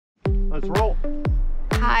Let's roll.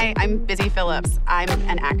 Hi, I'm Busy Phillips. I'm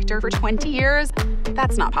an actor for 20 years.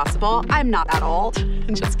 That's not possible. I'm not that old.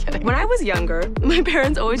 Just kidding. When I was younger, my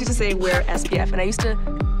parents always used to say wear SPF, and I used to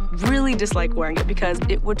really dislike wearing it because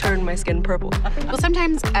it would turn my skin purple. Well,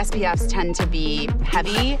 sometimes SPFs tend to be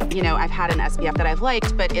heavy. You know, I've had an SPF that I've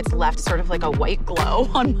liked, but it's left sort of like a white glow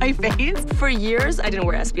on my face. For years, I didn't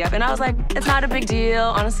wear SPF, and I was like, it's not a big deal.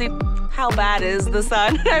 Honestly, how bad is the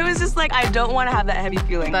sun? I was just like, I don't want to have that heavy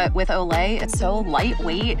feeling. But with Olay, it's so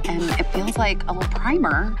lightweight, and it feels like a little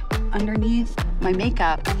primer underneath my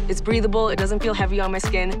makeup. It's breathable, it doesn't feel heavy on my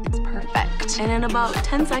skin. It's perfect. And in about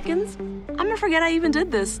 10 seconds, I'm gonna forget I even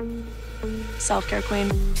did this. Self-care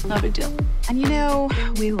queen, no big deal. And you know,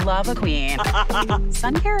 we love a queen.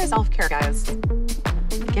 Sun care is self-care, guys.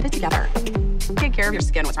 Get it together. Take care of your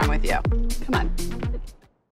skin. What's wrong with you? Come on.